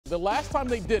The last time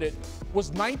they did it was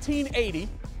 1980.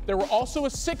 They were also a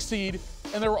 6 seed,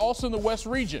 and they were also in the West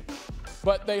region.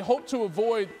 But they hope to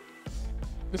avoid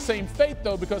the same fate,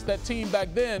 though, because that team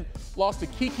back then lost to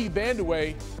Kiki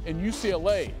Vandeweghe and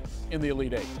UCLA in the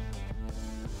Elite Eight.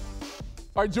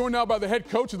 All right, joined now by the head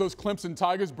coach of those Clemson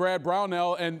Tigers, Brad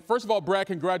Brownell. And first of all, Brad,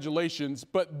 congratulations.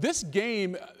 But this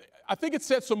game, I think it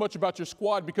said so much about your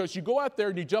squad because you go out there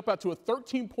and you jump out to a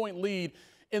 13-point lead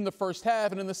in the first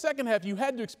half. And in the second half, you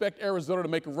had to expect Arizona to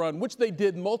make a run, which they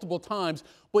did multiple times.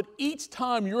 But each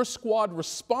time your squad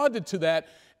responded to that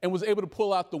and was able to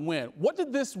pull out the win. What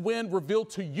did this win reveal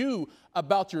to you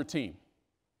about your team?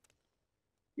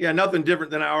 Yeah, nothing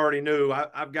different than I already knew.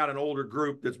 I've got an older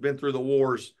group that's been through the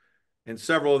wars, and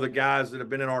several of the guys that have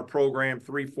been in our program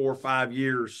 3, 4, 5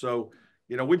 years. So,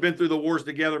 you know, we've been through the wars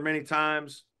together many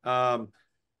times. I've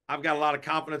got a lot of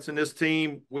confidence in this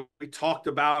team. We talked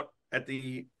about at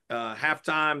the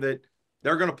halftime that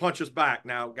they're going to punch us back.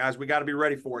 Now, guys, we got to be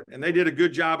ready for it. And they did a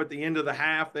good job at the end of the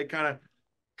half. They kind of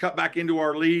cut back into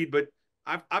our lead, but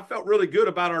I felt really good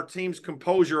about our team's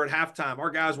composure at halftime.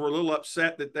 Our guys were a little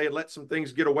upset that they let some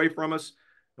things get away from us.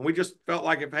 And we just felt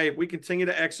like if we continue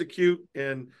to execute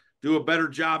and do a better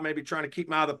job, maybe trying to keep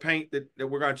them out of the paint, that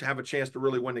we're going to have a chance to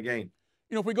really win the game.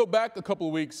 You know, if we go back a couple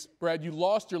of weeks, Brad, you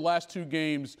lost your last 2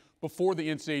 games before the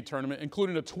NCAA tournament,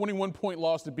 including a 21-point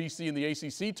loss to BC in the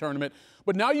ACC tournament.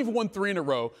 But now you've won 3 in a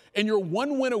row, and you're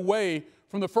 1 win away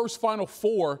from the first Final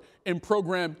Four in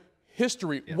program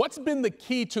history. Yeah. What's been the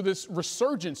key to this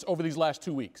resurgence over these last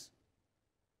 2 weeks?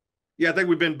 Yeah, I think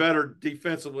we've been better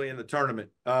defensively in the tournament.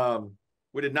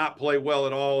 We did not play well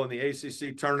at all in the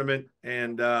ACC tournament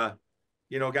and,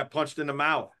 you know, got punched in the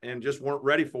mouth and just weren't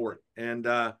ready for it. And,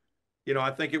 you know,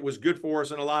 I think it was good for us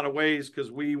in a lot of ways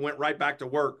because we went right back to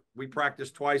work. We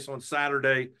practiced twice on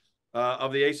Saturday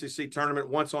of the ACC tournament,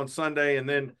 once on Sunday, and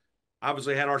then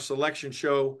obviously had our selection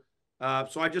show.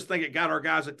 So I just think it got our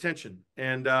guys' attention.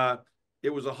 And it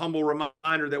was a humble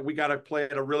reminder that we got to play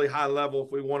at a really high level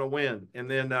if we want to win.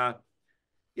 And then,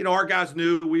 you know, our guys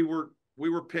knew we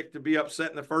were picked to be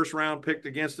upset in the first round, picked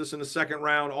against us in the second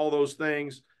round, all those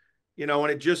things, you know,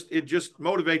 and it just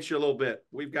motivates you a little bit.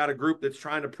 We've got a group that's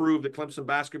trying to prove that Clemson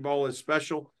basketball is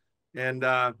special. And,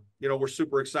 you know, we're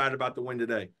super excited about the win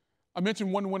today. I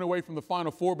mentioned 1 win away from the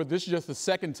Final Four, but this is just the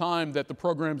second time that the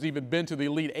program's even been to the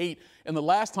Elite Eight. And the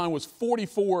last time was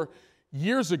 44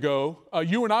 years ago.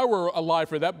 You and I were alive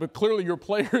for that, but clearly your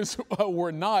players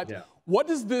were not. Yeah. What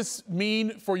does this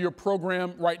mean for your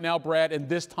program right now, Brad, in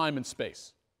this time and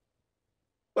space?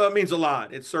 Well, it means a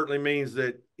lot. It certainly means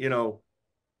that, you know,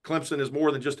 Clemson is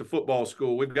more than just a football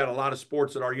school. We've got a lot of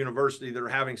sports at our university that are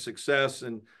having success,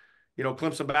 and, you know,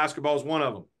 Clemson basketball is one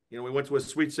of them. You know, we went to a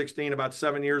Sweet 16 about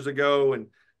 7 years ago,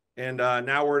 and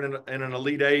now we're in an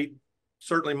Elite Eight.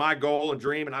 Certainly my goal and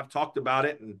dream, and I've talked about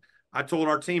it, and I told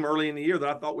our team early in the year that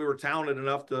I thought we were talented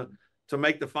enough to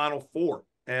make the Final Four.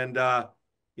 And,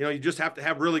 you know, you just have to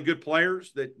have really good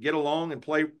players that get along and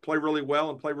play really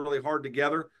well and play really hard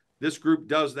together. This group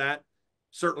does that.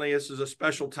 Certainly this is a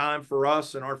special time for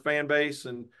us and our fan base,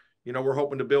 and, you know, we're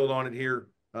hoping to build on it here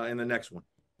in the next one.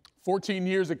 14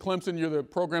 years at Clemson, you're the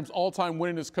program's all-time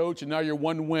winningest coach, and now you're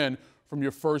 1 win from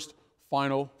your first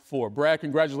Final Four. Brad,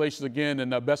 congratulations again,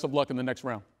 and best of luck in the next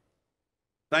round.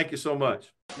 Thank you so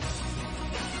much.